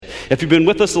If you've been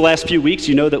with us the last few weeks,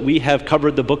 you know that we have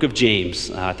covered the book of James.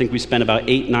 I think we spent about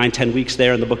 8, 9, 10 weeks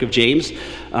there in the book of James.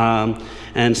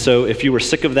 And so if you were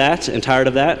sick of that and tired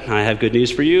of that, I have good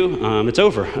news for you. It's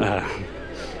over.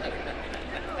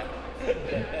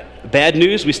 Bad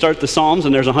news, we start the Psalms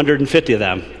and there's 150 of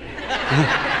them.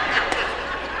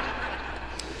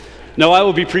 No, I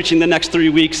will be preaching the next 3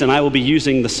 weeks, and I will be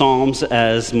using the Psalms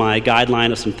as my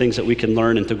guideline of some things that we can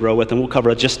learn and to grow with, and we'll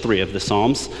cover just 3 of the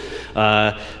Psalms.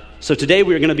 So today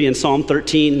we're going to be in Psalm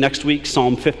 13, next week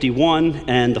Psalm 51,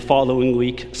 and the following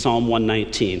week Psalm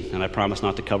 119. And I promise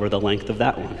not to cover the length of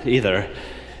that one either,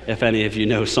 if any of you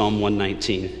know Psalm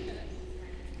 119.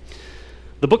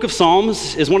 The book of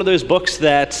Psalms is one of those books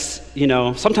that,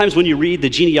 sometimes when you read the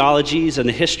genealogies and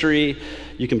the history,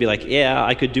 you can be like, yeah,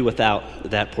 I could do without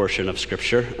that portion of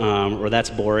Scripture, or that's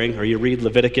boring. Or you read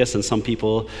Leviticus and some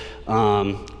people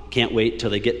can't wait till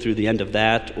they get through the end of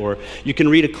that. Or you can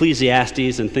read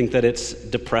Ecclesiastes and think that it's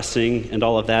depressing and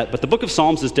all of that. But the book of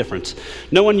Psalms is different.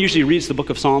 No one usually reads the book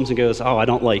of Psalms and goes, oh, I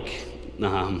don't like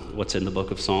what's in the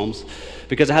book of Psalms,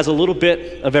 because it has a little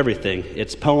bit of everything.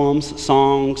 It's poems,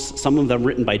 songs, some of them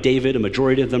written by David, a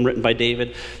majority of them written by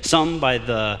David, some by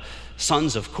the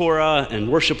sons of Korah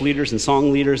and worship leaders and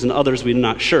song leaders, and others we're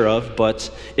not sure of, but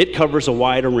it covers a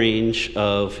wide range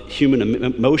of human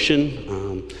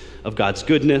emotion, of God's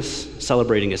goodness,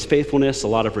 celebrating his faithfulness, a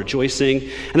lot of rejoicing.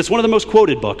 And it's one of the most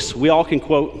quoted books. We all can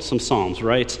quote some Psalms,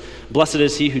 right? Blessed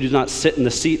is he who does not sit in the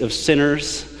seat of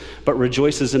sinners, but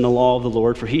rejoices in the law of the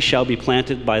Lord, for he shall be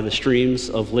planted by the streams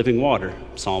of living water.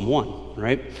 Psalm 1,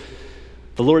 right?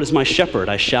 The Lord is my shepherd,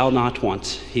 I shall not want.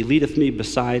 He leadeth me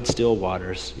beside still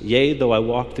waters. Yea, though I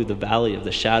walk through the valley of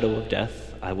the shadow of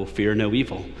death, I will fear no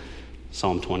evil.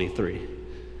 Psalm 23.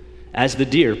 As the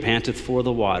deer panteth for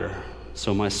the water,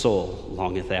 so my soul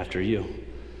longeth after you.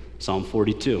 Psalm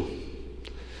 42.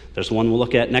 There's one we'll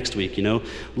look at next week,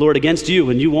 Lord, against you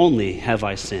and you only have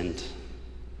I sinned.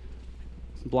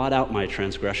 Blot out my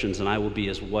transgressions, and I will be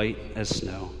as white as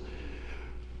snow.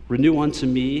 Renew unto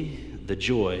me the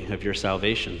joy of your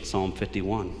salvation. Psalm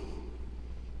 51.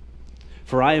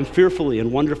 For I am fearfully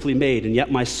and wonderfully made, and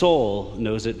yet my soul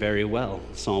knows it very well.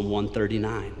 Psalm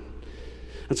 139.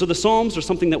 And so the Psalms are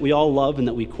something that we all love and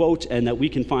that we quote and that we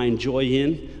can find joy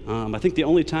in. I think the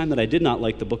only time that I did not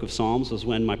like the book of Psalms was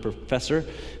when my professor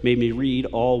made me read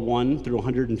all 1 through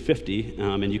 150,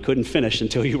 and you couldn't finish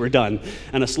until you were done.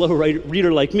 And a slow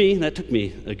reader like me, that took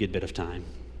me a good bit of time.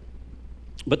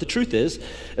 But the truth is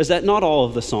that not all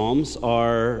of the Psalms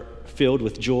are filled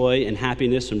with joy and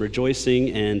happiness and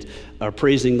rejoicing and are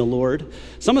praising the Lord.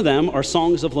 Some of them are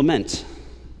songs of lament.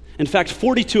 In fact,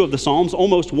 42 of the Psalms,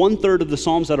 almost 1/3 of the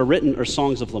Psalms that are written, are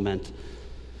songs of lament.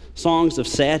 Songs of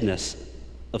sadness,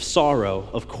 of sorrow,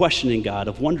 of questioning God,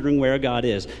 of wondering where God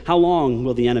is. How long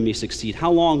will the enemy succeed?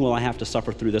 How long will I have to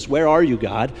suffer through this? Where are you,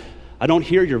 God? I don't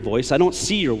hear your voice. I don't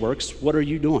see your works. What are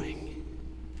you doing?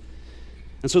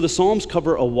 And so the Psalms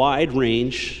cover a wide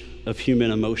range of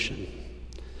human emotion.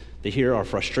 They hear our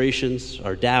frustrations,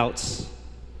 our doubts,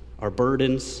 our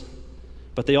burdens,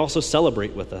 but they also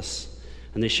celebrate with us.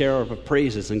 And they share our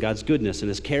praises and God's goodness and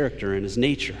his character and his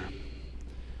nature.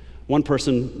 One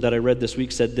person that I read this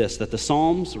week said this, that the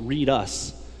Psalms read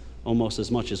us almost as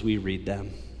much as we read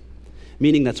them.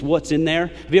 Meaning that's what's in there.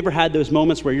 Have you ever had those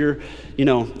moments where you're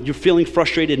feeling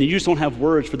frustrated and you just don't have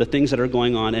words for the things that are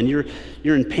going on, and you're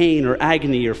in pain or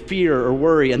agony or fear or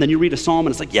worry, and then you read a psalm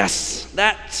and it's like, yes,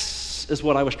 that is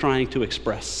what I was trying to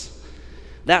express.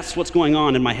 That's what's going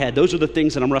on in my head. Those are the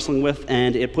things that I'm wrestling with,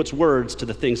 and it puts words to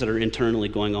the things that are internally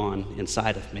going on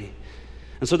inside of me.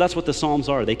 And so that's what the Psalms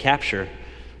are. They capture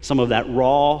some of that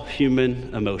raw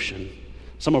human emotion,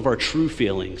 some of our true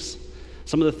feelings,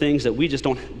 some of the things that we just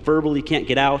verbally can't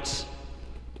get out.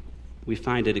 We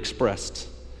find it expressed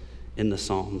in the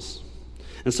Psalms.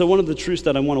 And so one of the truths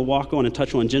that I want to walk on and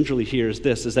touch on gingerly here is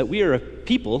this, is that we are a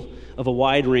people of a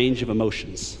wide range of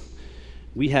emotions.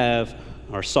 We have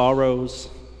our sorrows,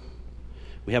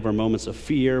 we have our moments of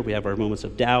fear, we have our moments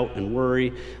of doubt and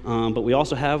worry, but we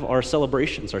also have our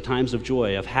celebrations, our times of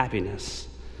joy, of happiness.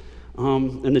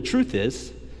 And the truth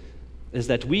is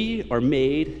that we are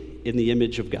made in the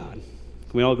image of God.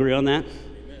 Can we all agree on that?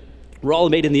 Amen. We're all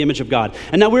made in the image of God.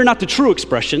 And now we're not the true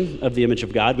expression of the image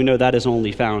of God. We know that is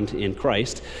only found in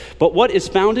Christ. But what is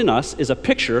found in us is a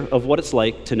picture of what it's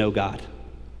like to know God.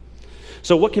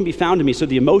 So what can be found in me? So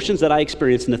the emotions that I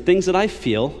experience and the things that I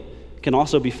feel can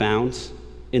also be found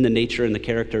in the nature and the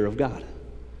character of God.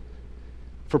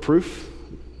 For proof,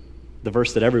 the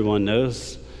verse that everyone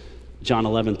knows, John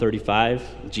 11:35,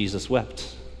 Jesus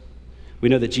wept. We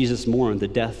know that Jesus mourned the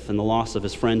death and the loss of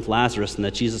his friend Lazarus, and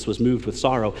that Jesus was moved with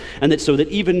sorrow, and that so that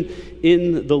even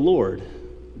in the Lord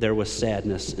there was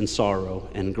sadness and sorrow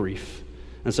and grief.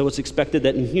 And so it's expected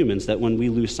that in humans, that when we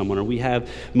lose someone or we have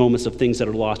moments of things that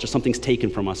are lost or something's taken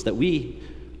from us, that we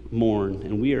mourn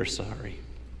and we are sorry.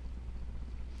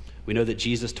 We know that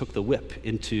Jesus took the whip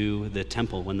into the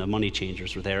temple when the money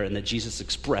changers were there, and that Jesus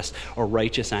expressed a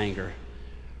righteous anger,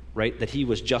 right? That he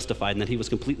was justified and that he was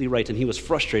completely right, and he was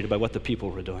frustrated by what the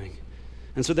people were doing.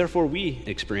 And so therefore we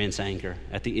experience anger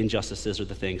at the injustices or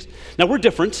the things. Now we're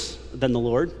different than the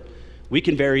Lord. We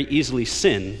can very easily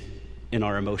sin in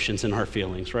our emotions and our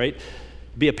feelings, right?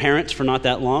 Be a parent for not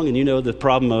that long, and you know the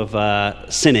problem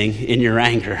of sinning in your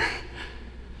anger.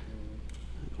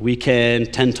 We can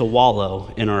tend to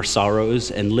wallow in our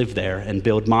sorrows and live there and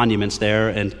build monuments there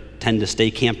and tend to stay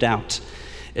camped out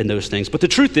in those things. But the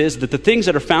truth is that the things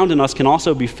that are found in us can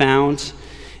also be found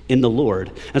in the Lord.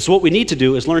 And so what we need to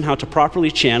do is learn how to properly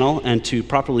channel and to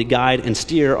properly guide and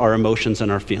steer our emotions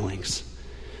and our feelings.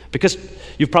 Because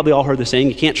you've probably all heard the saying,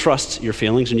 you can't trust your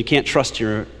feelings and you can't trust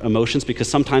your emotions because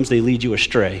sometimes they lead you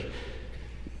astray.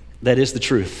 That is the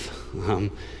truth.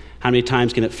 How many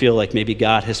times can it feel like maybe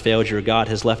God has failed you or God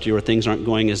has left you or things aren't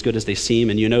going as good as they seem,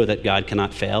 and you know that God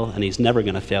cannot fail and he's never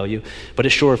going to fail you, but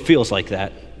it sure feels like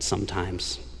that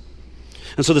sometimes.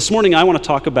 And so this morning I want to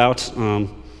talk about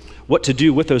what to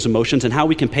do with those emotions and how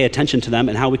we can pay attention to them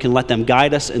and how we can let them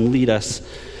guide us and lead us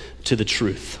to the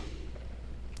truth.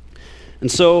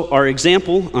 And so our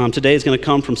example today is going to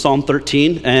come from Psalm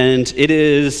 13, and it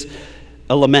is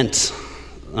a lament.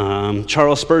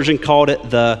 Charles Spurgeon called it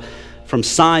the From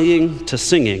Sighing to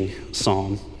Singing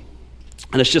Psalm.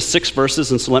 And it's just 6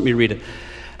 verses, and so let me read it.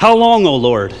 How long, O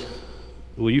Lord,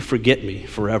 will you forget me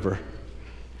forever?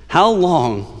 How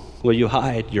long will you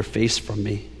hide your face from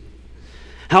me?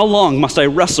 How long must I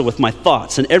wrestle with my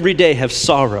thoughts and every day have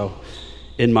sorrow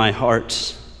in my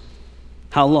heart?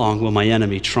 How long will my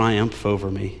enemy triumph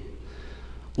over me?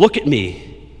 Look at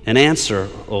me and answer,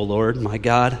 O Lord, my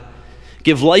God.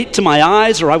 Give light to my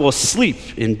eyes, or I will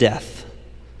sleep in death.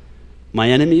 My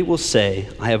enemy will say,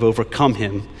 I have overcome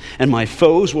him, and my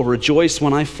foes will rejoice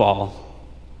when I fall.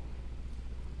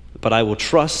 But I will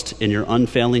trust in your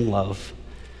unfailing love.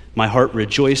 My heart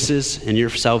rejoices in your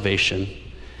salvation,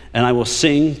 and I will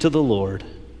sing to the Lord,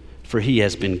 for he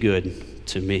has been good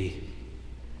to me.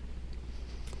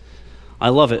 I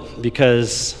love it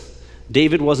because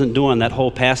David wasn't doing that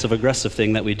whole passive-aggressive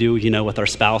thing that we do, with our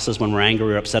spouses when we're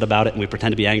angry or upset about it, and we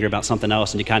pretend to be angry about something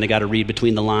else, and you kind of got to read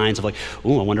between the lines of like,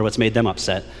 ooh, I wonder what's made them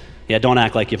upset. Yeah, don't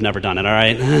act like you've never done it, all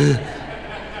right?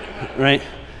 Right?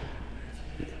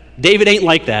 David ain't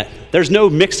like that. There's no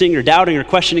mixing or doubting or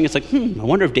questioning. It's like, I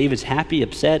wonder if David's happy,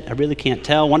 upset. I really can't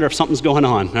tell. I wonder if something's going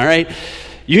on, all right?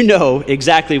 You know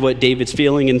exactly what David's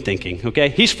feeling and thinking, okay?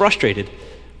 He's frustrated.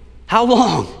 How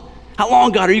long? How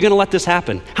long, God, are you going to let this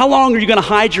happen? How long are you going to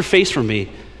hide your face from me?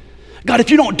 God,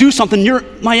 if you don't do something,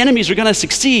 my enemies are going to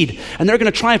succeed, and they're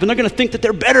going to triumph, and they're going to think that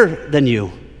they're better than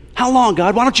you. How long,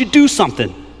 God? Why don't you do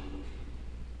something?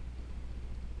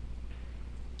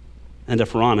 And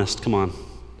if we're honest, come on,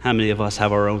 how many of us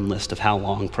have our own list of how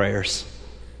long prayers?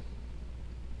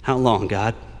 How long,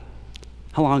 God?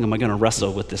 How long am I going to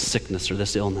wrestle with this sickness or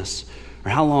this illness? Or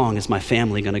how long is my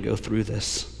family going to go through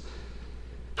this?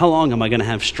 How long am I going to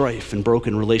have strife and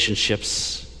broken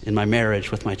relationships in my marriage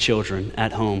with my children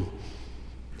at home?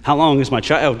 How long is my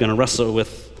child going to wrestle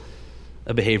with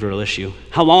a behavioral issue?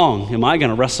 How long am I going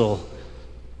to wrestle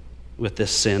with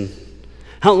this sin?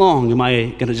 How long am I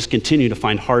going to just continue to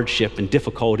find hardship and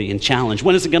difficulty and challenge?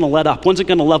 When is it going to let up? When's it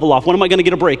going to level off? When am I going to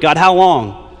get a break? God, how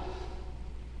long?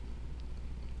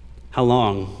 How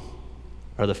long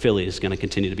are the Phillies going to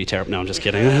continue to be terrible? No, I'm just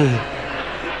kidding.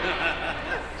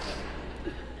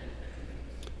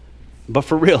 But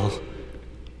for real,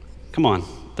 come on,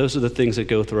 those are the things that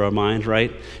go through our mind, right?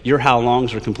 Your how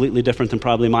longs are completely different than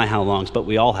probably my how longs, but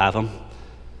we all have them.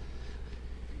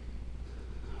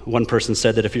 One person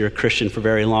said that if you're a Christian for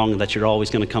very long, that you're always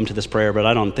going to come to this prayer, but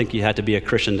I don't think you had to be a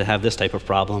Christian to have this type of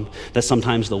problem. That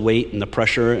sometimes the weight and the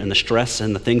pressure and the stress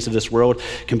and the things of this world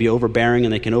can be overbearing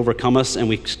and they can overcome us, and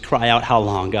we cry out, how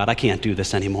long, God? I can't do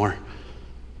this anymore.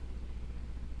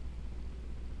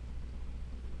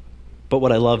 But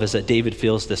what I love is that David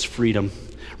feels this freedom,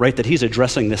 right? That he's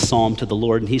addressing this psalm to the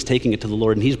Lord, and he's taking it to the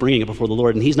Lord, and he's bringing it before the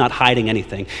Lord, and he's not hiding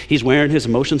anything. He's wearing his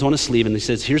emotions on his sleeve, and he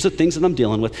says, here's the things that I'm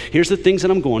dealing with. Here's the things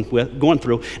that I'm going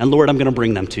through, and Lord, I'm going to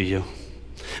bring them to you.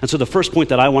 And so the first point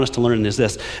that I want us to learn is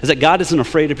this, is that God isn't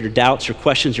afraid of your doubts, your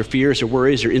questions, your fears, your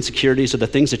worries, your insecurities, or the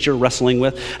things that you're wrestling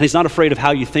with, and he's not afraid of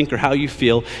how you think or how you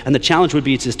feel, and the challenge would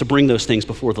be is to bring those things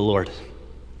before the Lord.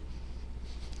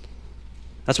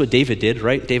 That's what David did,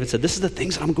 right? David said, this is the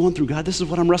things that I'm going through, God. This is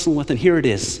what I'm wrestling with, and here it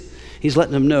is. He's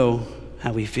letting them know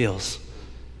how he feels.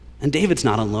 And David's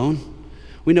not alone.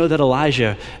 We know that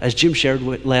Elijah, as Jim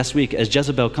shared last week, as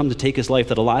Jezebel come to take his life,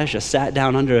 that Elijah sat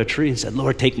down under a tree and said,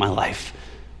 Lord, take my life.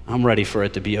 I'm ready for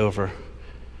it to be over.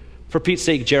 For Pete's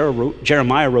sake,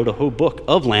 Jeremiah wrote a whole book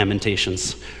of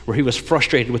Lamentations where he was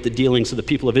frustrated with the dealings of the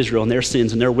people of Israel and their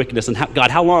sins and their wickedness. And God,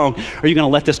 how long are you going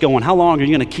to let this go on? How long are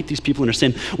you going to keep these people in their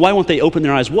sin? Why won't they open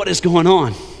their eyes? What is going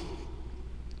on?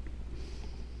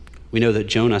 We know that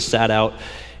Jonah sat out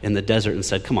in the desert and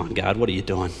said, come on, God, what are you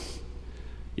doing?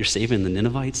 You're saving the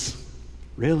Ninevites?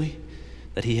 Really?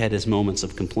 That he had his moments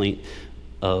of complaint,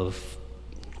 of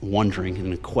wondering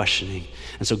and questioning.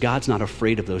 And so God's not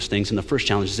afraid of those things. And the first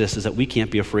challenge is this, is that we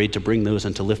can't be afraid to bring those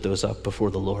and to lift those up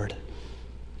before the Lord.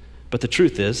 But the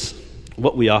truth is,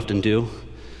 what we often do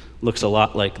looks a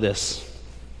lot like this.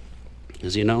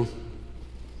 As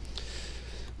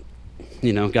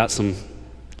got some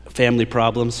family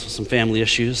problems, some family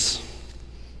issues.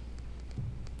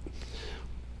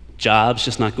 Job's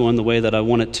just not going the way that I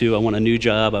want it to. I want a new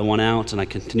job. I want out, and I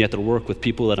continue to have to work with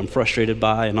people that I'm frustrated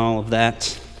by and all of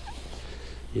that.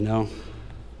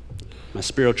 My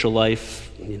spiritual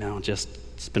life,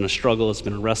 it's been a struggle. It's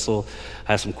been a wrestle.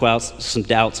 I have some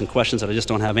doubts and questions that I just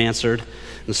don't have answered.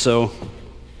 And so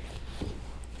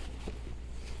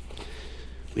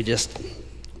we just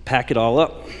pack it all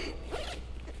up.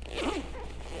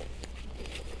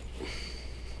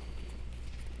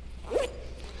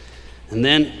 And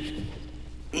then,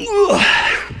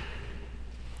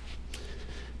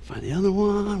 find the other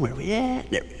one. Where are we at?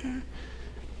 There we are.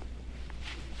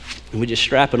 And we just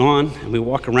strap it on, and we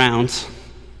walk around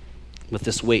with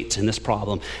this weight and this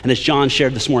problem. And as John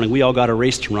shared this morning, we all got a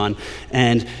race to run,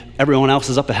 and everyone else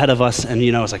is up ahead of us, and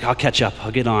it's like, I'll catch up,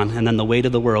 I'll get on. And then the weight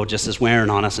of the world just is wearing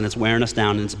on us, and it's wearing us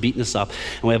down, and it's beating us up.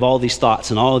 And we have all these thoughts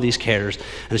and all of these cares,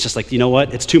 and it's just like, you know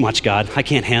what? It's too much, God. I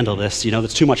can't handle this.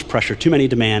 There's too much pressure, too many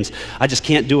demands. I just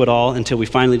can't do it all until we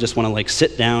finally just want to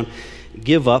sit down,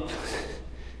 give up,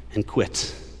 and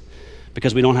quit.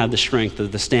 Because we don't have the strength or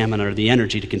the stamina or the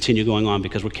energy to continue going on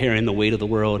because we're carrying the weight of the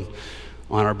world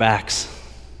on our backs.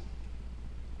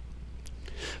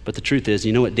 But the truth is,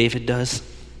 you know what David does?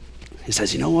 He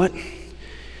says, you know what?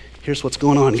 Here's what's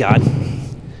going on, God.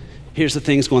 Here's the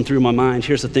things going through my mind.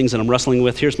 Here's the things that I'm wrestling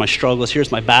with. Here's my struggles.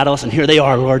 Here's my battles. And here they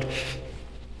are, Lord.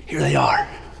 Here they are.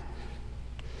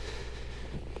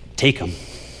 Take them.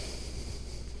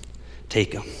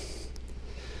 Take them.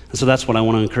 And so that's what I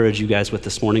want to encourage you guys with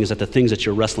this morning, is that the things that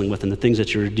you're wrestling with and the things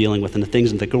that you're dealing with and the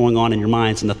things that are going on in your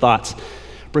minds and the thoughts,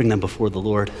 bring them before the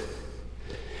Lord.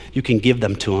 You can give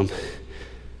them to him.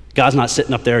 God's not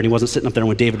sitting up there, and he wasn't sitting up there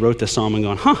when David wrote this psalm and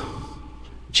going,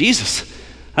 Jesus,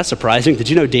 that's surprising. Did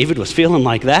you know David was feeling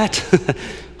like that?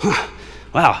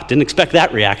 Wow, didn't expect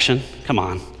that reaction. Come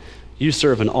on. You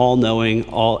serve an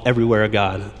all-knowing, everywhere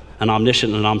God, an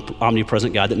omniscient and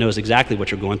omnipresent God that knows exactly what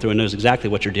you're going through and knows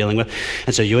exactly what you're dealing with.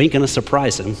 And so you ain't going to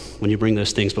surprise him when you bring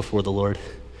those things before the Lord.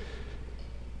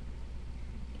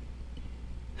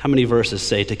 How many verses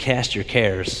say to cast your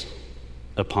cares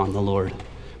upon the Lord?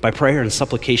 By prayer and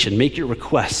supplication, make your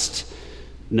request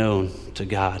known to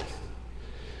God.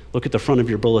 Look at the front of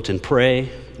your bulletin.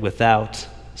 Pray without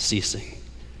ceasing.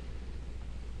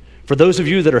 For those of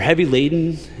you that are heavy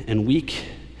laden and weak,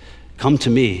 come to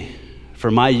me. For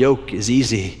my yoke is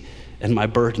easy and my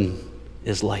burden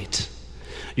is light.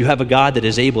 You have a God that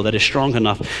is able, that is strong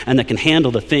enough, and that can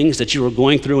handle the things that you are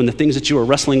going through and the things that you are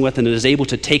wrestling with, and is able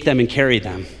to take them and carry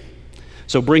them.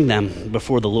 So bring them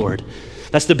before the Lord.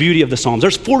 That's the beauty of the Psalms.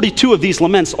 There's 42 of these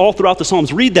laments all throughout the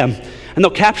Psalms. Read them, and they'll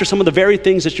capture some of the very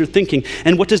things that you're thinking.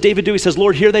 And what does David do? He says,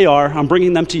 Lord, here they are. I'm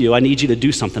bringing them to you. I need you to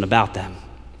do something about them.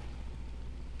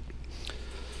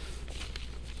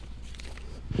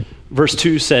 Verse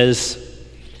 2 says,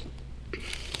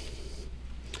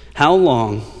 how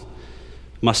long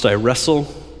must I wrestle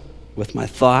with my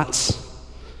thoughts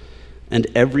and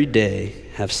every day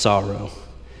have sorrow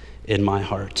in my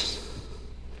heart?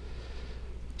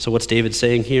 So what's David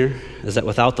saying here is that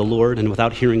without the Lord and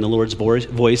without hearing the Lord's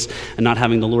voice and not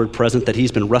having the Lord present, that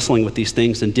he's been wrestling with these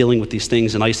things and dealing with these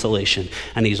things in isolation,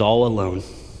 and he's all alone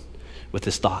with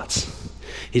his thoughts.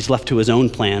 He's left to his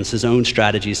own plans, his own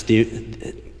strategies,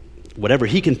 whatever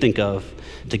he can think of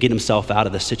to get himself out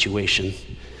of the situation.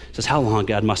 He says, how long,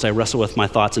 God, must I wrestle with my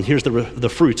thoughts? And here's the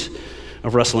fruit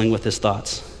of wrestling with his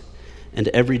thoughts. And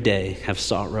every day have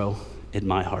sorrow in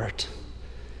my heart.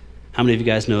 How many of you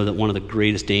guys know that one of the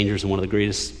greatest dangers and one of the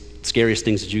greatest, scariest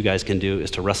things that you guys can do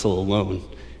is to wrestle alone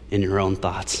in your own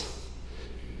thoughts?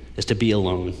 Is to be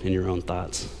alone in your own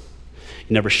thoughts.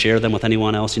 You never share them with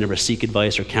anyone else. You never seek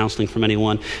advice or counseling from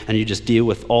anyone. And you just deal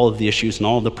with all of the issues and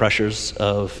all of the pressures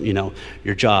of,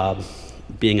 your job,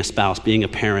 being a spouse, being a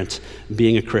parent,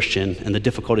 being a Christian, and the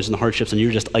difficulties and the hardships, and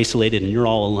you're just isolated and you're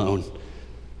all alone.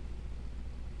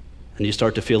 And you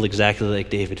start to feel exactly like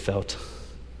David felt.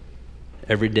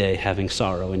 Every day having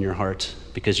sorrow in your heart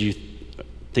because you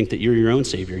think that you're your own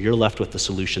savior. You're left with the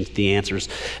solutions, the answers,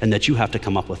 and that you have to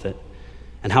come up with it.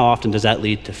 And how often does that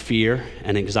lead to fear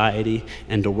and anxiety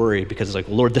and to worry? Because it's like,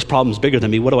 well, Lord, this problem is bigger than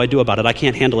me. What do I do about it? I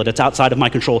can't handle it. It's outside of my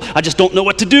control. I just don't know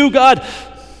what to do, God.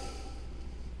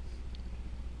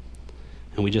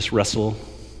 And we just wrestle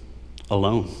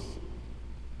alone.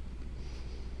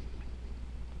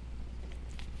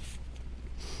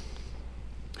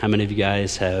 How many of you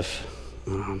guys have,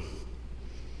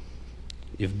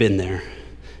 you've been there.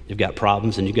 You've got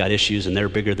problems and you've got issues and they're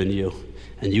bigger than you.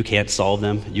 And you can't solve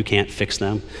them. You can't fix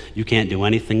them. You can't do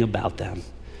anything about them.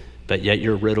 But yet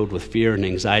you're riddled with fear and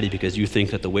anxiety because you think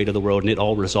that the weight of the world and it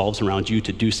all resolves around you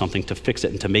to do something, to fix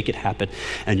it and to make it happen.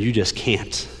 And you just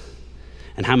can't.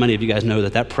 And how many of you guys know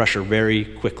that pressure very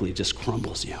quickly just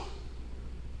crumbles you?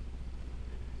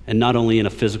 And not only in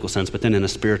a physical sense, but then in a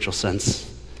spiritual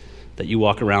sense. That you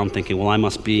walk around thinking, well, I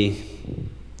must be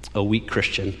a weak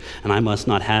Christian, and I must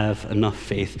not have enough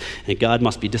faith, and God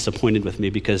must be disappointed with me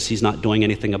because he's not doing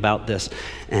anything about this,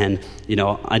 and,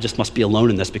 I just must be alone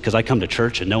in this because I come to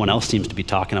church and no one else seems to be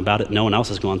talking about it, no one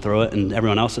else is going through it, and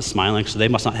everyone else is smiling, so they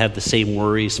must not have the same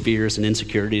worries, fears, and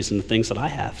insecurities and the things that I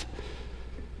have.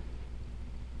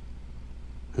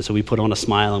 And so we put on a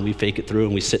smile and we fake it through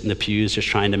and we sit in the pews just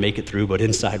trying to make it through, but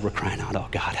inside we're crying out, oh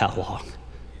God, how long?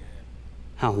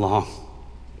 How long?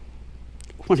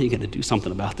 When are you going to do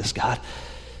something about this, God?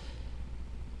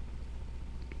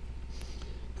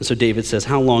 And so David says,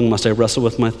 how long must I wrestle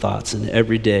with my thoughts and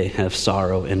every day have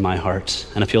sorrow in my heart?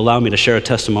 And if you allow me to share a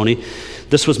testimony,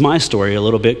 this was my story a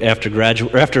little bit after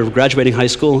graduating high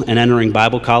school and entering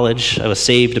Bible college. I was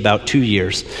saved about 2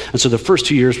 years. And so the first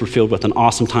 2 years were filled with an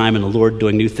awesome time and the Lord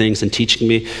doing new things and teaching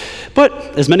me. But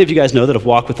as many of you guys know that have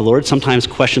walked with the Lord, sometimes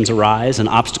questions arise and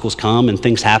obstacles come and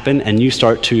things happen and you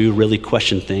start to really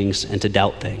question things and to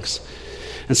doubt things.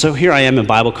 And so here I am in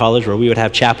Bible college where we would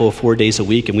have chapel 4 days a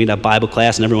week and we'd have Bible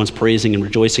class and everyone's praising and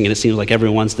rejoicing and it seems like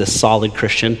everyone's this solid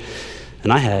Christian.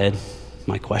 And I had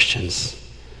my questions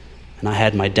and I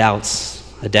had my doubts.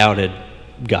 I doubted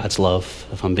God's love,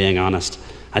 if I'm being honest.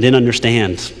 I didn't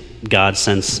understand God's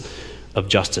sense of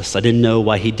justice. I didn't know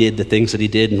why he did the things that he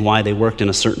did and why they worked in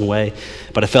a certain way.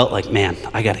 But I felt like, man,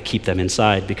 I got to keep them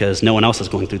inside because no one else is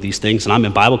going through these things and I'm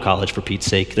in Bible college for Pete's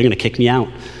sake. They're going to kick me out,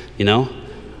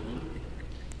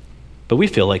 But we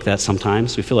feel like that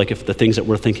sometimes. We feel like if the things that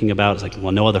we're thinking about is like,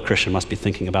 well, no other Christian must be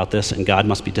thinking about this and God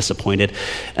must be disappointed.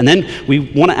 And then we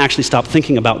want to actually stop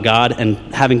thinking about God and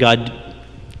having God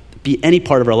be any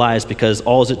part of our lives because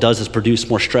all it does is produce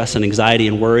more stress and anxiety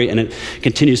and worry and it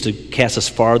continues to cast us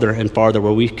farther and farther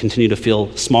where we continue to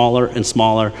feel smaller and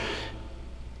smaller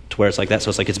to where it's like that. So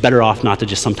it's like it's better off not to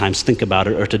just sometimes think about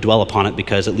it or to dwell upon it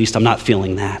because at least I'm not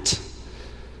feeling that.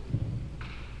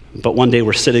 But one day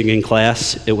we're sitting in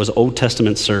class, it was Old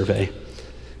Testament survey,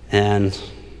 and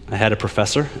I had a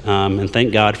professor, and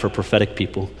thank God for prophetic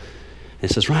people. And he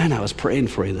says, Ryan, I was praying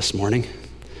for you this morning.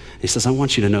 He says, I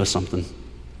want you to know something.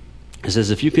 He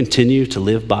says, if you continue to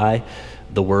live by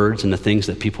the words and the things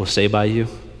that people say by you,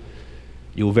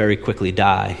 you will very quickly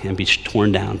die and be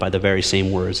torn down by the very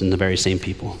same words and the very same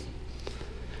people.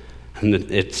 And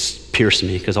it's pierced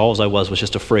me because all I was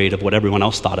just afraid of what everyone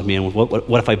else thought of me and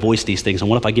what if I voice these things and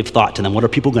what if I give thought to them? What are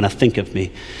people going to think of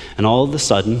me? And all of a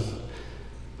sudden,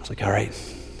 I was like, all right,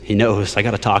 he knows. I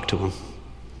got to talk to him.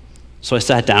 So I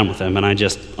sat down with him and I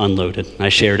just unloaded. I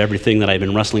shared everything that I've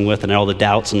been wrestling with and all the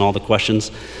doubts and all the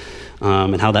questions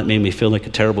and how that made me feel like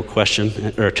a terrible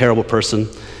question or a terrible person.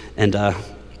 And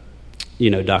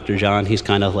Dr. John, he's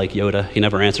kind of like Yoda. He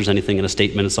never answers anything in a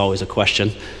statement. It's always a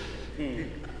question.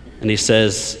 And he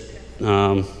says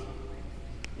to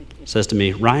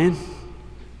me, Ryan,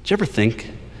 did you ever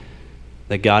think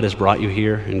that God has brought you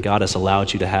here and God has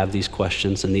allowed you to have these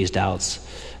questions and these doubts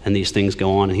and these things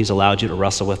go on and he's allowed you to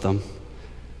wrestle with them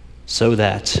so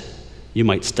that you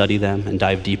might study them and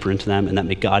dive deeper into them and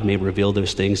that God may reveal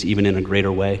those things even in a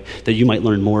greater way, that you might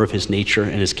learn more of his nature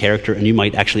and his character and you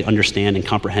might actually understand and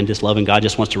comprehend his love and God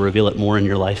just wants to reveal it more in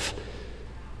your life?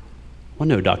 Well,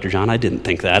 no, Dr. John, I didn't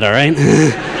think that, all right?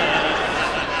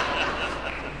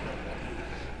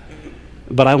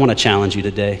 But I want to challenge you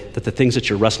today that the things that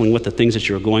you're wrestling with, the things that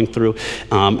you're going through,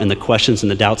 and the questions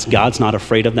and the doubts, God's not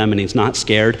afraid of them and he's not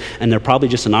scared. And they're probably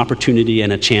just an opportunity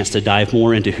and a chance to dive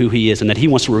more into who he is and that he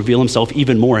wants to reveal himself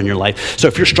even more in your life. So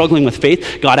if you're struggling with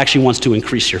faith, God actually wants to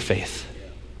increase your faith.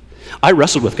 I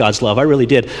wrestled with God's love. I really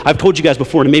did. I've told you guys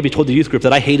before, and maybe told the youth group,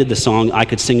 that I hated the song, I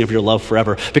Could Sing of Your Love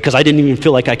Forever, because I didn't even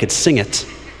feel like I could sing it.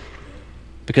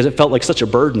 Because it felt like such a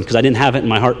burden, because I didn't have it in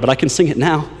my heart, but I can sing it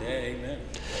now.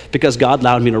 Because God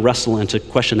allowed me to wrestle and to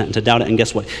question that and to doubt it, and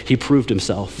guess what? He proved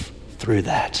himself through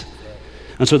that.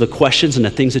 And so the questions and the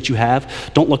things that you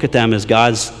have, don't look at them as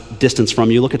God's distance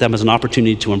from you. Look at them as an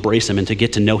opportunity to embrace him and to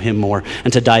get to know him more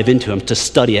and to dive into him, to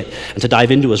study it, and to dive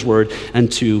into his word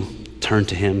and to turn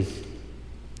to him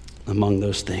among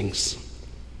those things.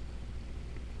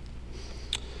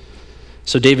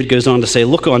 So David goes on to say,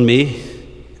 look on me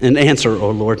and answer,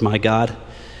 O Lord my God.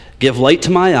 Give light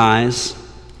to my eyes,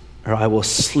 or I will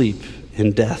sleep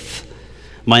in death.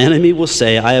 My enemy will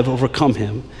say, I have overcome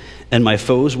him, and my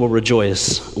foes will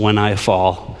rejoice when I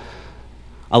fall.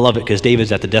 I love it because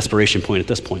David's at the desperation point at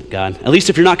this point, God. At least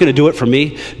if you're not going to do it for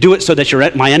me, do it so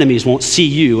that my enemies won't see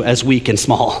you as weak and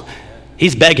small.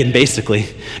 He's begging, basically.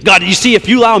 God, you see, if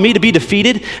you allow me to be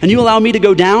defeated and you allow me to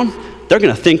go down, they're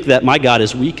going to think that my God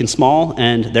is weak and small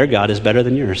and their God is better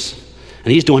than yours.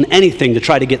 And he's doing anything to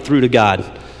try to get through to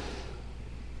God.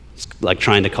 It's like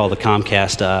trying to call the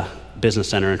Comcast business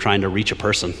center and trying to reach a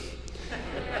person.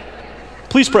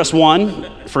 Please press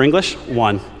 1 for English,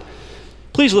 1.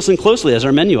 Please listen closely as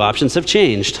our menu options have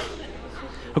changed.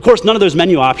 Of course, none of those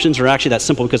menu options are actually that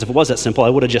simple, because if it was that simple, I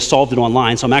would have just solved it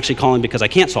online. So I'm actually calling because I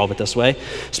can't solve it this way.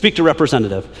 Speak to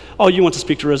representative. Oh, you want to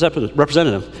speak to a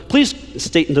representative. Please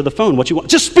state into the phone what you want.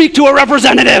 Just speak to a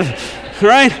representative,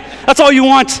 right? That's all you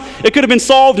want. It could have been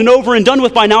solved and over and done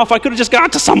with by now if I could have just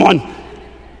got to someone.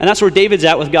 And that's where David's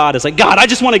at with God. It's like, God, I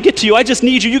just want to get to you. I just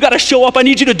need you. You got to show up. I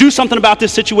need you to do something about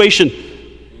this situation.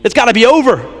 It's got to be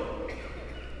over.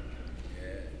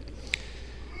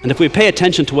 And if we pay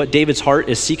attention to what David's heart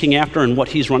is seeking after and what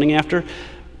he's running after,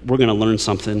 we're going to learn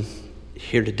something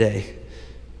here today.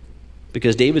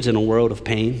 Because David's in a world of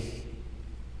pain,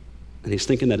 and he's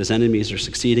thinking that his enemies are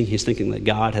succeeding. He's thinking that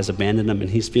God has abandoned him, and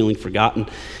he's feeling forgotten,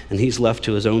 and he's left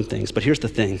to his own things. But here's the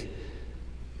thing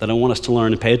that I want us to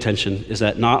learn and pay attention, is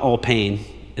that not all pain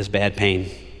is bad pain.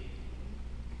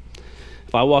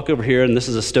 If I walk over here and this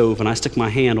is a stove and I stick my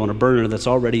hand on a burner that's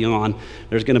already on,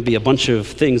 there's going to be a bunch of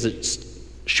things that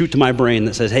shoot to my brain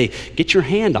that says, hey, get your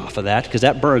hand off of that because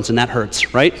that burns and that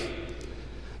hurts, right?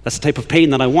 That's the type of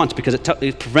pain that I want, because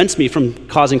it prevents me from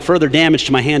causing further damage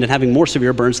to my hand and having more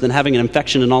severe burns than having an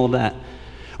infection and all of that.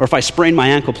 Or if I sprain my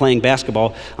ankle playing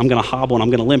basketball, I'm going to hobble and I'm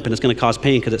going to limp and it's going to cause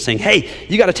pain because it's saying, hey,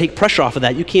 you got to take pressure off of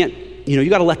that. You can't, you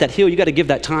got to let that heal. You got to give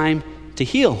that time to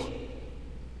heal.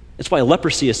 That's why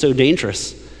leprosy is so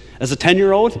dangerous. As a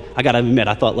 10-year-old, I got to admit,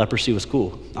 I thought leprosy was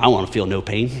cool. I want to feel no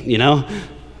pain,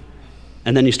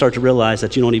 And then you start to realize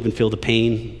that you don't even feel the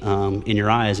pain in your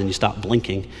eyes, and you stop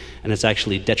blinking, and it's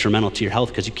actually detrimental to your health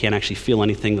because you can't actually feel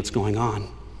anything that's going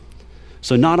on.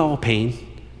 So not all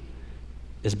pain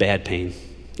is bad pain.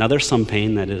 Now there's some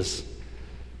pain that is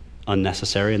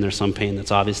unnecessary, and there's some pain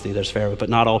that's obviously there's fair, but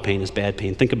not all pain is bad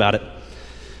pain. Think about it.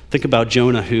 Think about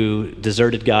Jonah, who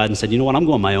deserted God and said, you know what, I'm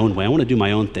going my own way. I want to do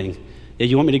my own thing. Yeah,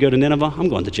 you want me to go to Nineveh? I'm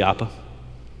going to Joppa.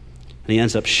 And he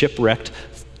ends up shipwrecked.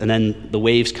 And then the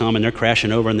waves come and they're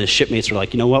crashing over, and the shipmates are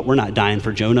like, you know what, we're not dying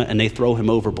for Jonah, and they throw him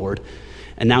overboard.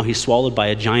 And now he's swallowed by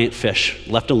a giant fish,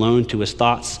 left alone to his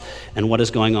thoughts and what is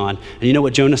going on. And you know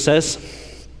what Jonah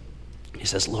says? He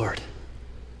says, Lord,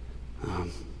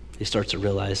 he starts to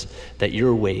realize that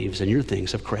your waves and your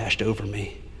things have crashed over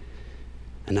me.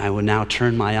 And I will now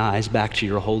turn my eyes back to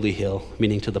your holy hill,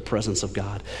 meaning to the presence of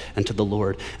God and to the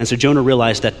Lord. And so Jonah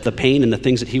realized that the pain and the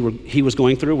things that he was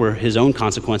going through were his own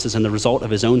consequences and the result of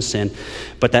his own sin.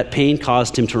 But that pain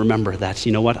caused him to remember that,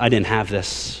 you know what, I didn't have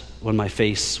this when my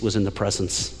face was in the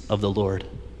presence of the Lord.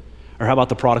 Or how about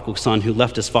the prodigal son who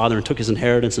left his father and took his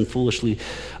inheritance and foolishly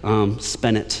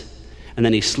spent it. And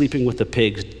then he's sleeping with the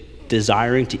pigs,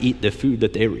 desiring to eat the food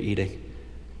that they were eating.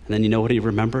 And then you know what he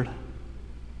remembered?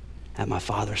 At my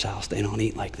father's house, they don't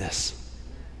eat like this.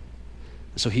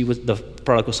 So the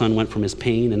prodigal son went from his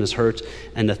pain and his hurt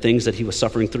and the things that he was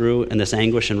suffering through and this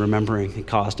anguish and remembering, it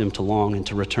caused him to long and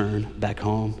to return back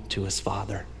home to his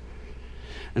father.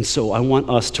 And so I want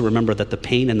us to remember that the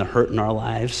pain and the hurt in our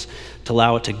lives, to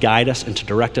allow it to guide us and to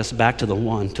direct us back to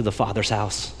the Father's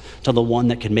house, to the one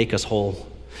that can make us whole.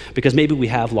 Because maybe we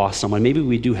have lost someone. Maybe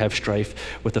we do have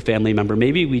strife with a family member.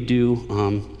 Maybe we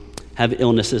do have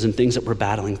illnesses and things that we're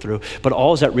battling through. But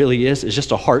all that really is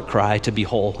just a heart cry to be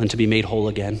whole and to be made whole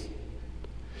again.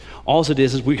 All it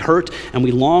is we hurt and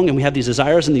we long and we have these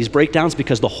desires and these breakdowns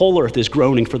because the whole earth is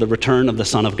groaning for the return of the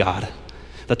Son of God.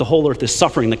 That the whole earth is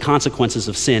suffering the consequences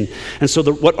of sin. And so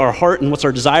what our heart and what's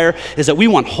our desire is that we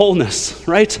want wholeness,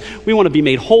 right? We want to be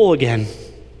made whole again.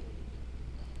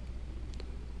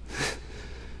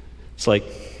 It's like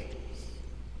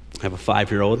I have a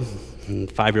 5-year-old, and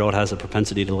the 5-year-old has a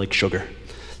propensity to like sugar.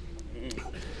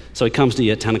 So he comes to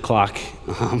you at 10 o'clock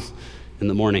in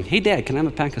the morning. Hey, Dad, can I have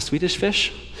a pack of Swedish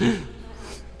fish?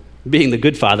 Being the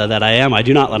good father that I am, I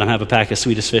do not let him have a pack of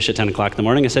Swedish fish at 10 o'clock in the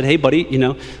morning. I said, hey, buddy,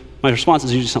 my response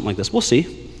is usually something like this. We'll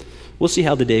see. We'll see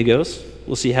how the day goes.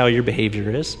 We'll see how your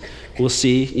behavior is. We'll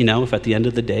see, if at the end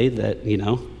of the day that,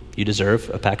 you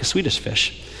deserve a pack of Swedish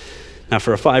fish. Now,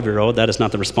 for a 5-year-old, that is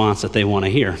not the response that they want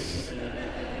to hear.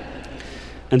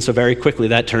 And so very quickly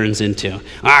that turns into, oh,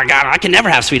 God, I can never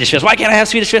have Swedish fish. Why can't I have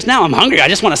Swedish fish now? I'm hungry. I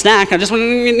just want a snack. And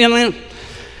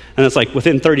it's like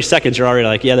within 30 seconds, you're already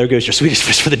like, yeah, there goes your Swedish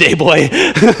fish for the day, boy.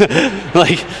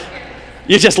 Like,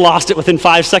 you just lost it within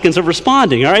 5 seconds of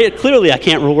responding, all right? Clearly, I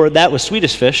can't reward that with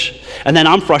Swedish fish. And then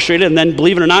I'm frustrated, and then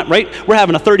believe it or not, right, we're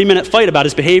having a 30-minute fight about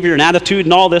his behavior and attitude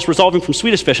and all this, resolving from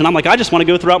Swedish fish. And I'm like, I just want to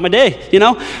go throughout my day, I just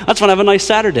want to have a nice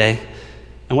Saturday.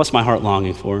 And what's my heart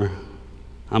longing for?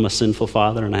 I'm a sinful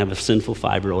father, and I have a sinful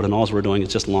 5-year-old, and all we're doing is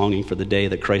just longing for the day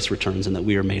that Christ returns and that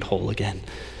we are made whole again.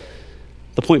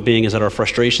 The point being is that our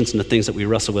frustrations and the things that we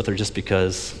wrestle with are just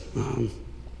because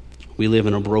we live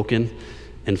in a broken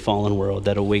and fallen world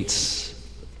that awaits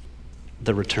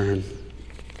the return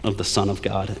of the Son of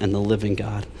God and the living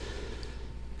God.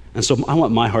 And so I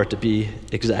want my heart to be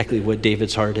exactly what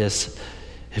David's heart is.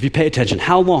 If you pay attention,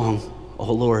 how long,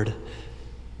 oh Lord,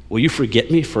 will you forget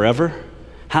me forever?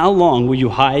 How long will you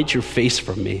hide your face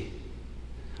from me?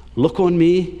 Look on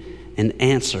me and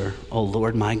answer, oh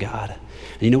Lord my God.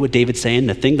 And you know what David's saying?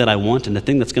 The thing that I want and the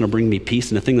thing that's going to bring me peace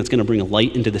and the thing that's going to bring a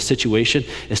light into the situation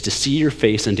is to see your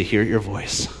face and to hear your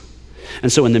voice.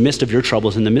 And so in the midst of your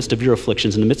troubles, in the midst of your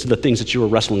afflictions, in the midst of the things that you are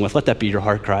wrestling with, let that be your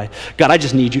heart cry. God, I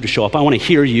just need you to show up. I want to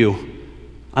hear you.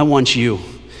 I want you.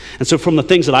 And so from the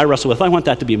things that I wrestle with, I want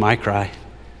that to be my cry.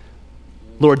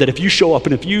 Lord, that if you show up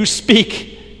and if you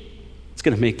speak, it's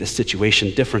going to make this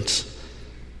situation different.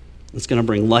 It's going to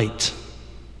bring light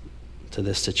to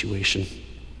this situation.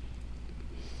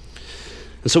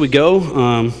 And so we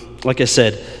go, like I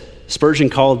said, Spurgeon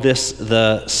called this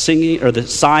the singing or the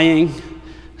sighing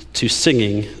to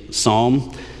singing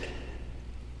psalm.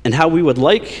 And how we would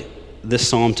like this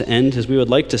psalm to end is we would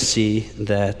like to see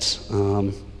that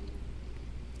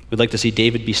we'd like to see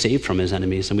David be saved from his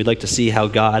enemies, and we'd like to see how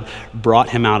God brought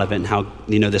him out of it and how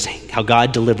how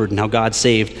God delivered and how God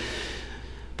saved.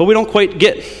 But we don't quite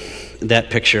get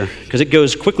that picture because it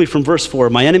goes quickly from verse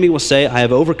 4. My enemy will say, I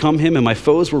have overcome him, and my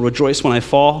foes will rejoice when I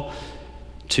fall,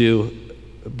 to,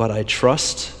 but I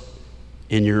trust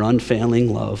in your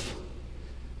unfailing love.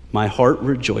 My heart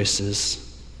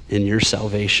rejoices in your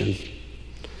salvation.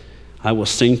 I will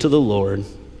sing to the Lord,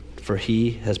 for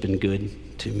he has been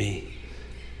good to me.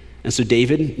 And so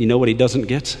David, you know what he doesn't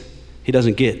get? He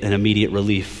doesn't get an immediate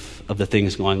relief of the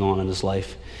things going on in his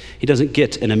life. He doesn't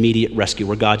get an immediate rescue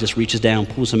where God just reaches down,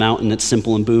 pulls him out, and it's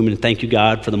simple and boom, and thank you,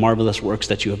 God, for the marvelous works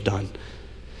that you have done.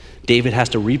 David has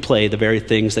to replay the very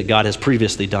things that God has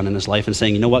previously done in his life and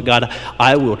saying, you know what, God,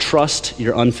 I will trust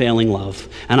your unfailing love,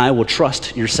 and I will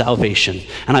trust your salvation,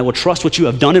 and I will trust what you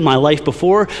have done in my life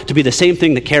before to be the same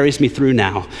thing that carries me through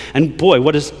now. And boy,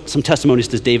 some testimonies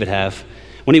does David have?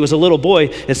 When he was a little boy,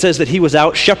 it says that he was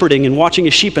out shepherding and watching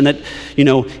his sheep and that,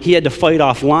 he had to fight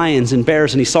off lions and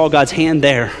bears and he saw God's hand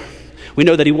there. We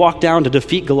know that he walked down to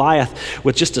defeat Goliath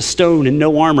with just a stone and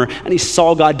no armor, and he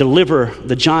saw God deliver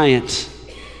the giant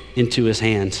into his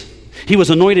hand. He was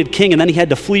anointed king, and then he had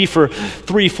to flee for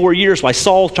 3-4 years while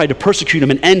Saul tried to persecute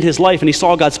him and end his life, and he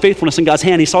saw God's faithfulness in God's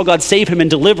hand. He saw God save him and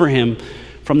deliver him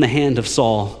from the hand of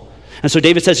Saul. And so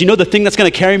David says, the thing that's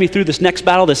going to carry me through this next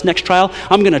battle, this next trial,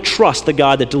 I'm going to trust the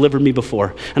God that delivered me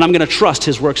before. And I'm going to trust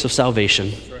his works of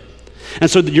salvation. Right. And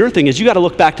so your thing is you got to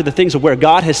look back to the things of where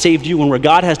God has saved you and where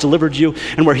God has delivered you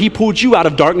and where he pulled you out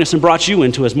of darkness and brought you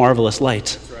into his marvelous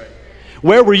light. Right.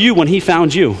 Where were you when he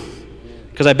found you?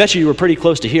 Because I bet you were pretty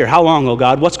close to here. How long, oh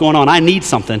God? What's going on? I need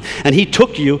something. And he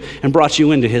took you and brought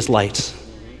you into his light.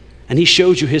 And he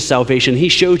showed you his salvation. He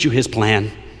showed you his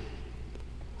plan.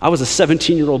 I was a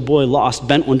 17-year-old boy, lost,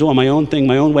 bent on doing my own thing,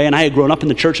 my own way, and I had grown up in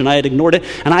the church and I had ignored it,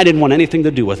 and I didn't want anything to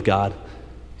do with God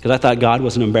because I thought God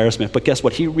was an embarrassment. But guess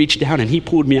what? He reached down and he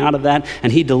pulled me out of that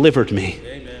and he delivered me.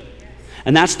 Amen.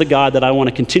 And that's the God that I want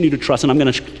to continue to trust, and I'm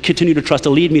going to continue to trust to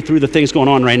lead me through the things going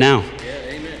on right now. Yeah,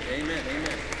 amen, amen,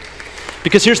 amen.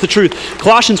 Because here's the truth.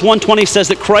 Colossians 1:20 says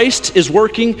that Christ is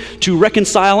working to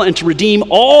reconcile and to redeem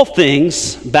all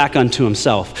things back unto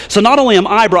himself. So not only am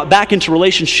I brought back into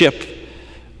relationship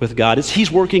with God,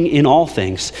 he's working in all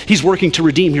things. He's working to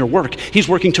redeem your work. He's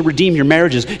working to redeem your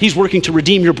marriages. He's working to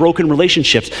redeem your broken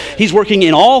relationships. He's working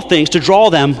in all things to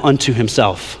draw them unto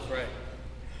himself.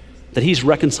 That he's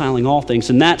reconciling all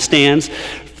things. And that stands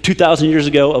 2,000 years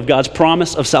ago of God's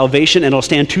promise of salvation, and it'll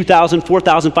stand 2,000,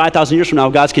 4,000, 5,000 years from now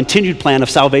of God's continued plan of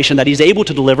salvation that he's able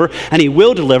to deliver, and he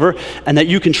will deliver, and that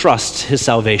you can trust his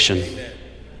salvation. Amen.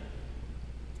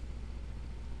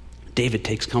 David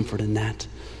takes comfort in that.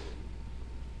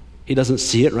 He doesn't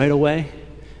see it right away,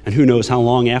 and who knows how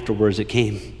long afterwards it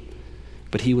came,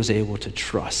 but he was able to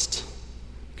trust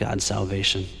God's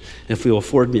salvation. If you'll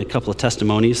afford me a couple of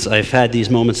testimonies, I've had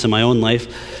these moments in my own life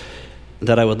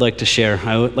that I would like to share.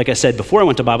 Like I said, before I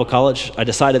went to Bible college, I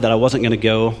decided that I wasn't going to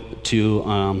go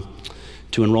to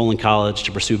enroll in college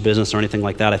to pursue business or anything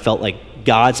like that. I felt like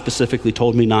God specifically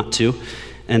told me not to,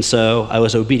 and so I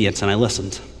was obedient and I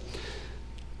listened.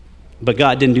 But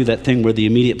God didn't do that thing where the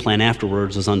immediate plan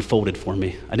afterwards was unfolded for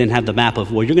me. I didn't have the map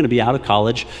of, well, you're going to be out of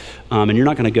college, and you're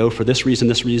not going to go for this reason,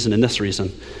 and this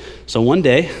reason. So one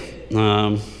day,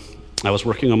 I was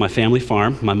working on my family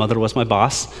farm. My mother was my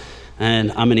boss.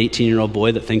 And I'm an 18-year-old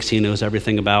boy that thinks he knows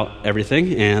everything about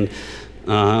everything. And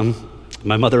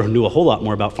my mother knew a whole lot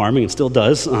more about farming and still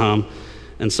does.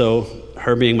 And so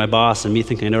her being my boss and me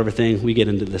thinking I know everything, we get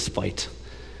into this fight.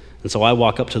 And so I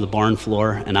walk up to the barn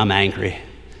floor and I'm angry.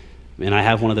 And I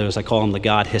have one of those, I call them the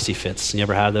God hissy fits. You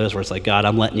ever have those where it's like, God,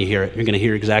 I'm letting you hear it. You're going to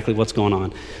hear exactly what's going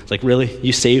on. It's like, really?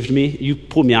 You saved me? You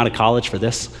pulled me out of college for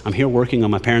this? I'm here working on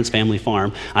my parents' family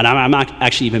farm, and I'm not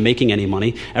actually even making any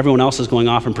money. Everyone else is going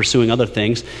off and pursuing other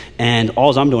things, and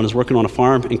all I'm doing is working on a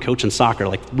farm and coaching soccer.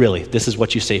 Like, really? This is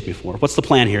what you saved me for? What's the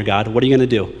plan here, God? What are you going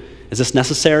to do? Is this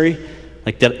necessary?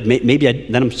 Like, that, maybe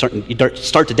then I'm starting to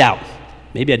start to doubt.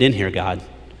 Maybe I didn't hear God.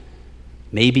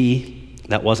 Maybe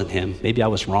that wasn't him. Maybe I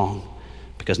was wrong.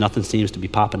 Because nothing seems to be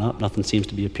popping up, nothing seems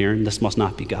to be appearing. This must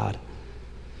not be God.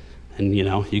 And,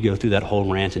 you go through that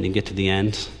whole rant and you get to the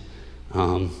end.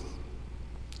 And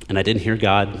I didn't hear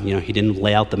God. He didn't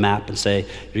lay out the map and say,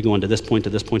 you're going to this point, to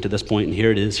this point, to this point, and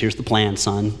here it is. Here's the plan,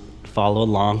 son. Follow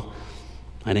along.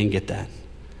 I didn't get that.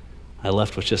 I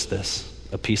left with just this,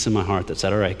 a peace in my heart that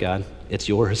said, all right, God, it's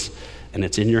yours, and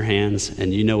it's in your hands,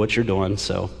 and you know what you're doing,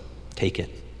 so take it.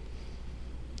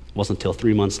 It wasn't until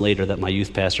 3 months later that my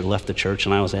youth pastor left the church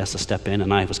and I was asked to step in,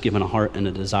 and I was given a heart and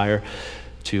a desire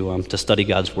to study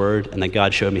God's word, and then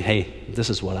God showed me, hey, this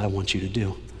is what I want you to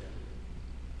do.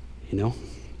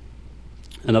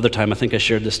 Another time, I think I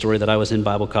shared this story that I was in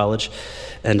Bible college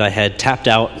and I had tapped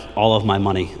out all of my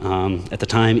money. At the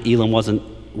time, Elam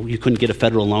you couldn't get a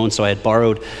federal loan, so I had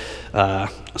borrowed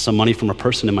some money from a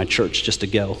person in my church just to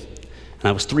go. And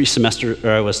I had 3 semesters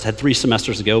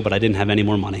to go, but I didn't have any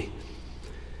more money.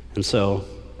 And so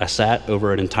I sat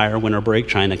over an entire winter break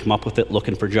trying to come up with it,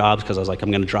 looking for jobs, because I was like, I'm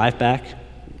going to drive back,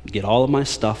 get all of my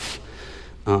stuff,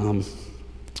 and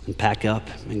pack up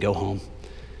and go home.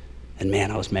 And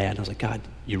man, I was mad. I was like, God,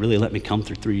 you really let me come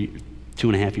through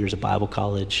 2.5 years of Bible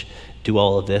college, do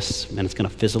all of this, and it's going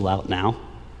to fizzle out now.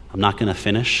 I'm not going to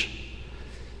finish.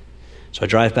 So I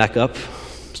drive back up,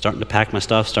 starting to pack my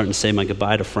stuff, starting to say my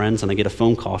goodbye to friends, and I get a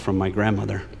phone call from my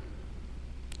grandmother.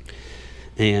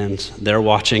 And they're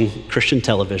watching Christian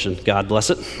television. God bless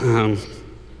it.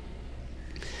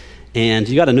 And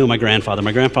you got to know my grandfather.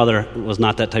 My grandfather was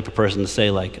not that type of person to say,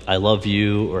 like, I love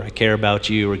you, or I care about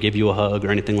you, or give you a hug,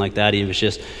 or anything like that. He was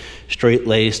just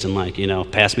straight-laced and like,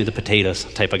 pass me the potatoes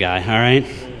type of guy, all right?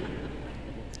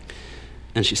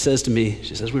 And she says to me,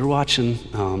 we were watching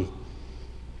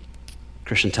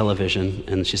Christian television,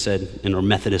 and she said, in her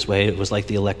Methodist way, it was like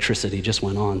the electricity just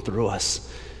went on through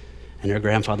us. And her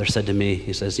grandfather said to me,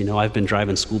 he says, I've been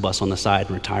driving school bus on the side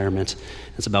in retirement.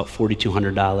 It's about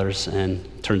 $4,200, and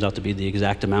it turns out to be the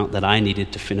exact amount that I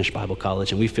needed to finish Bible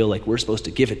college. And we feel like we're supposed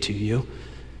to give it to you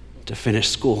to finish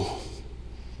school.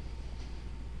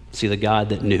 See, the God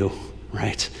that knew,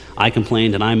 right? I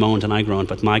complained and I moaned and I groaned,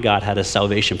 but my God had a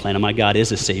salvation plan, and my God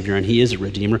is a Savior, and He is a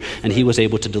Redeemer, and He was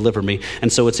able to deliver me.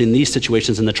 And so it's in these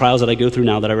situations and the trials that I go through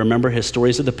now that I remember His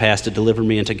stories of the past to deliver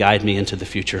me and to guide me into the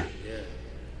future.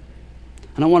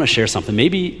 And I want to share something.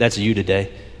 Maybe that's you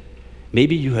today.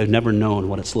 Maybe you have never known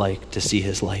what it's like to see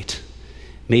His light.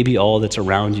 Maybe all that's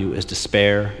around you is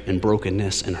despair and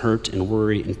brokenness and hurt and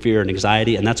worry and fear and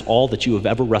anxiety, and that's all that you have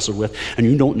ever wrestled with, and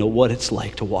you don't know what it's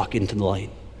like to walk into the light.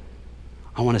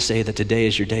 I want to say that today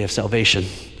is your day of salvation,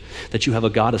 that you have a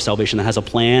God of salvation that has a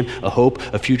plan, a hope,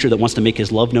 a future that wants to make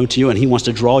His love known to you, and He wants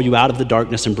to draw you out of the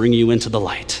darkness and bring you into the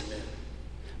light.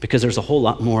 Because there's a whole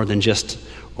lot more than just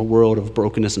a world of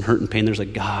brokenness and hurt and pain. There's a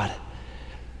God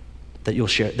that you'll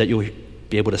share, that you'll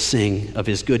be able to sing of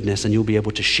his goodness, and you'll be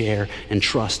able to share and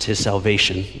trust his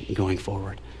salvation going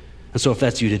forward. And so if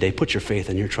that's you today, put your faith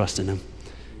and your trust in him.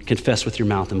 Confess with your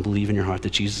mouth and believe in your heart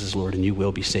that Jesus is Lord, and you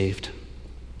will be saved.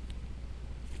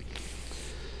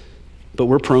 But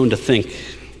we're prone to think,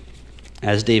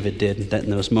 as David did, that in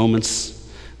those moments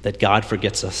that God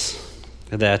forgets us,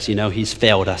 that, he's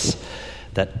failed us,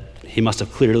 that he must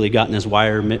have clearly gotten his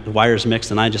wires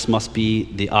mixed, and I just must be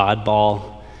the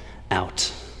oddball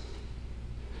out.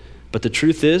 But the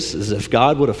truth is if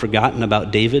God would have forgotten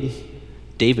about David,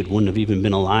 David wouldn't have even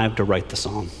been alive to write the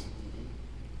psalm.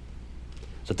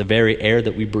 So the very air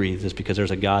that we breathe is because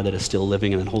there's a God that is still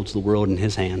living and that holds the world in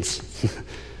his hands.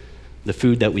 The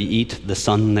food that we eat, the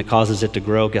sun that causes it to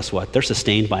grow, guess what? They're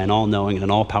sustained by an all-knowing and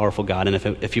an all-powerful God. And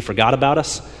if you forgot about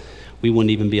us, we wouldn't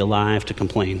even be alive to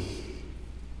complain.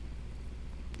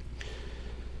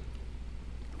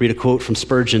 Read a quote from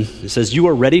Spurgeon. It says, "You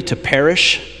are ready to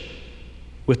perish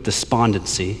with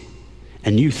despondency,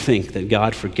 and you think that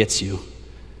God forgets you.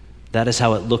 That is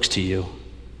how it looks to you,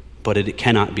 but it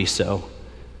cannot be so.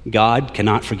 God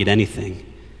cannot forget anything.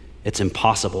 It's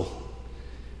impossible.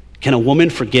 Can a woman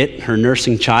forget her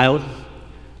nursing child?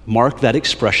 Mark that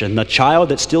expression. The child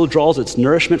that still draws its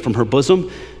nourishment from her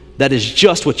bosom, that is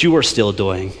just what you are still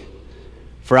doing.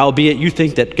 For albeit you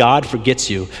think that God forgets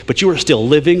you, but you are still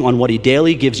living on what he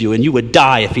daily gives you, and you would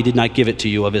die if he did not give it to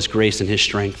you of his grace and his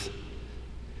strength.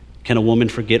 Can a woman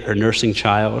forget her nursing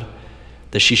child,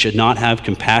 that she should not have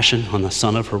compassion on the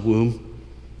son of her womb?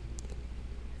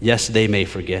 Yes, they may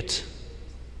forget,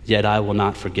 yet I will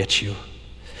not forget you.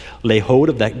 Lay hold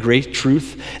of that great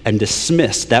truth and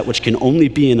dismiss that which can only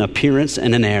be an appearance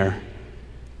and an air.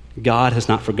 God has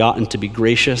not forgotten to be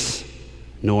gracious,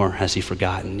 nor has he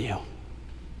forgotten you."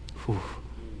 Whew.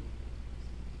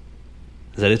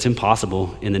 That it's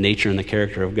impossible in the nature and the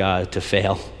character of God to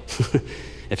fail.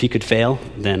 If he could fail,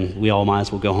 then we all might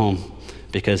as well go home,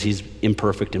 because he's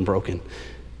imperfect and broken.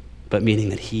 But meaning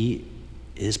that he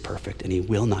is perfect, and he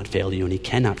will not fail you, and he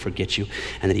cannot forget you,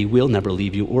 and that he will never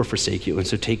leave you or forsake you. And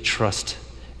so take trust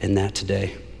in that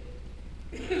today.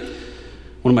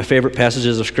 One of my favorite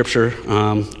passages of Scripture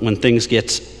when things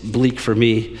get bleak for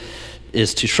me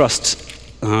is to trust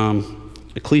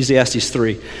Ecclesiastes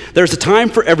 3. "There's a time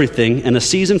for everything and a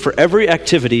season for every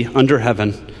activity under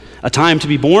heaven, a time to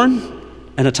be born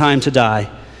and a time to die,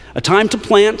 a time to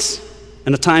plant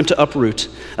and a time to uproot,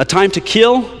 a time to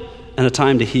kill and a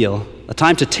time to heal, a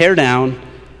time to tear down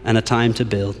and a time to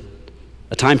build,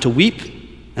 a time to weep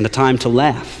and a time to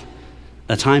laugh,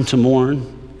 a time to mourn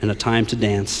and a time to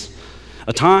dance,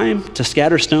 a time to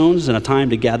scatter stones and a time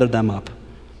to gather them up,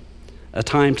 a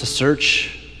time to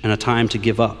search and a time to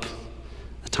give up,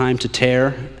 a time to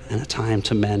tear and a time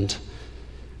to mend,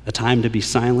 a time to be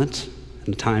silent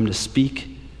and a time to speak,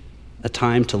 a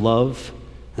time to love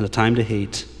and a time to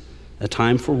hate, a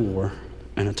time for war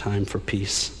and a time for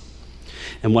peace."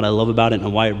 And what I love about it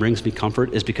and why it brings me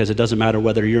comfort is because it doesn't matter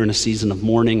whether you're in a season of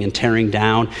mourning and tearing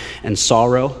down and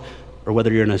sorrow, or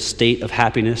whether you're in a state of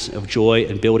happiness, of joy,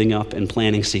 and building up and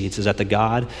planting seeds, is that the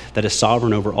God that is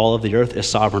sovereign over all of the earth is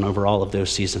sovereign over all of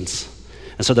those seasons.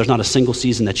 And so there's not a single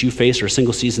season that you face or a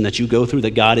single season that you go through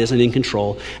that God isn't in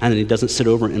control, and that he doesn't sit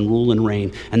over and rule and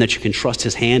reign, and that you can trust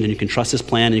his hand, and you can trust his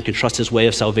plan, and you can trust his way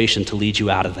of salvation to lead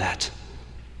you out of that.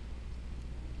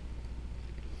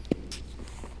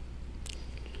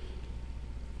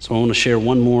 So I want to share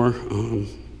one more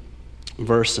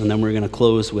verse, and then we're going to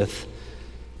close with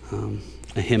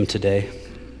a hymn today.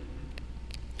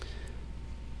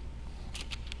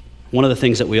 One of the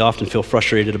things that we often feel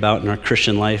frustrated about in our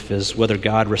Christian life is whether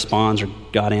God responds or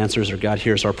God answers or God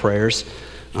hears our prayers.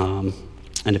 And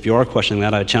if you are questioning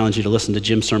that, I challenge you to listen to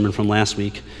Jim's sermon from last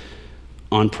week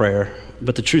on prayer.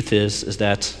 But the truth is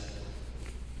that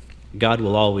God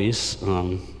will always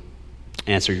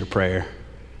answer your prayer.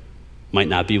 Might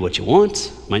not be what you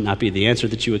want, might not be the answer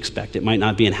that you expect. It might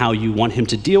not be in how you want him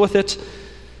to deal with it,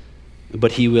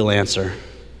 but he will answer.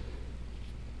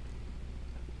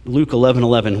 Luke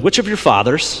 11:11, "Which of your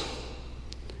fathers,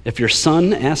 if your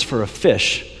son asks for a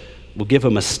fish, will give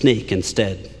him a snake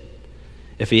instead?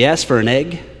 If he asks for an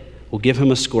egg, will give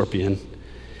him a scorpion?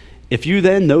 If you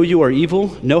then, though you are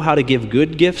evil, know how to give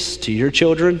good gifts to your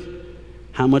children,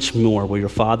 how much more will your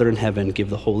Father in heaven give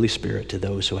the Holy Spirit to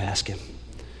those who ask him?"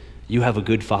 You have a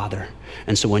good Father,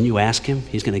 and so when you ask him,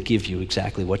 he's going to give you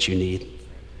exactly what you need.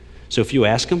 So if you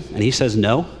ask him and he says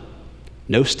no,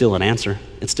 no's still an answer.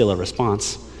 It's still a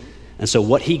response. And so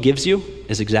what he gives you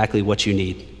is exactly what you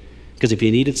need. Because if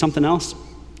you needed something else,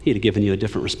 he'd have given you a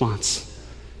different response.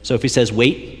 So if he says,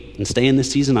 wait and stay in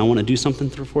this season, I want to do something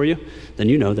for you, then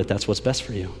you know that that's what's best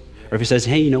for you. Or if he says,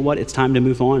 hey, you know what, it's time to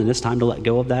move on and it's time to let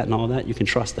go of that and all that, you can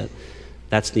trust that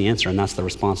that's the answer and that's the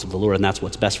response of the Lord and that's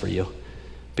what's best for you,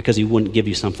 because he wouldn't give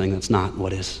you something that's not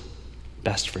what is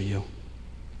best for you.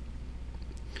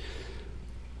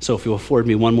 So if you'll afford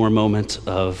me one more moment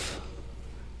of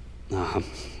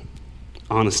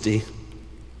honesty.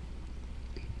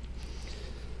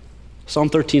 Psalm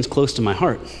 13 is close to my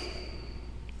heart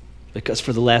because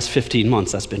for the last 15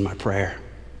 months, that's been my prayer.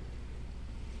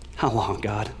 How long,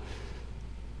 God?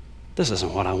 This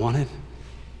isn't what I wanted.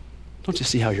 Don't you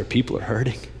see how your people are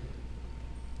hurting?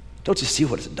 Don't you see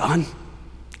what it's done?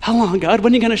 How long, God?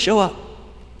 When are you going to show up?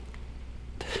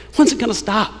 When's it going to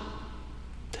stop?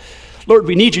 Lord,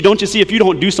 we need you. Don't you see if you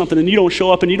don't do something and you don't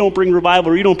show up and you don't bring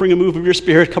revival or you don't bring a move of your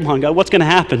spirit, come on, God, what's going to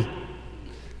happen?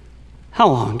 How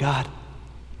long, God?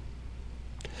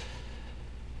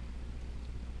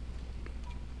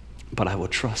 But I will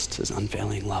trust his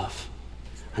unfailing love,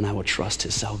 and I will trust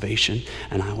his salvation,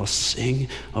 and I will sing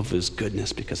of his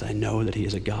goodness because I know that he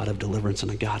is a God of deliverance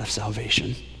and a God of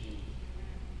salvation.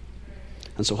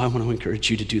 And so I want to encourage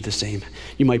you to do the same.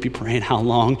 You might be praying, how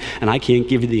long? And I can't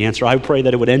give you the answer. I pray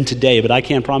that it would end today, but I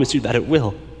can't promise you that it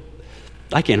will.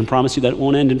 I can't promise you that it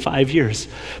won't end in 5 years.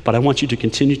 But I want you to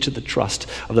continue to the trust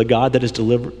of the God that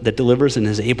that delivers and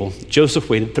is able. Joseph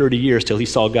waited 30 years till he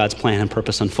saw God's plan and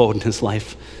purpose unfold in his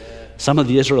life. Some of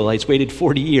the Israelites waited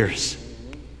 40 years.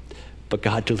 But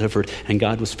God delivered, and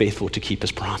God was faithful to keep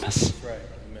his promise. Right.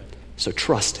 So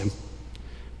trust him.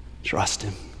 Trust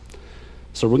him.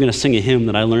 So we're going to sing a hymn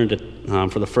that I learned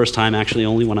for the first time, actually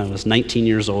only when I was 19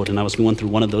 years old, and I was going through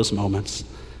one of those moments.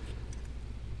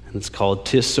 And it's called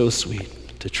 "'Tis So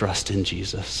Sweet to Trust in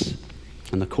Jesus."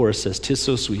 And the chorus says, "'Tis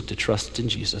so sweet to trust in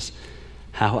Jesus,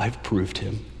 how I've proved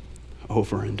him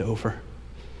over and over."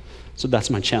 So that's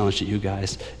my challenge to you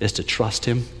guys, is to trust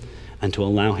him and to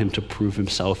allow him to prove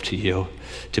himself to you,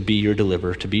 to be your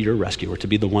deliverer, to be your rescuer, to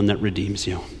be the one that redeems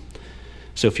you.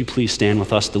 So if you please stand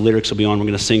with us, the lyrics will be on. We're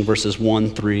going to sing verses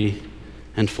 1, 3,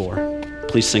 and 4.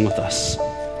 Please sing with us.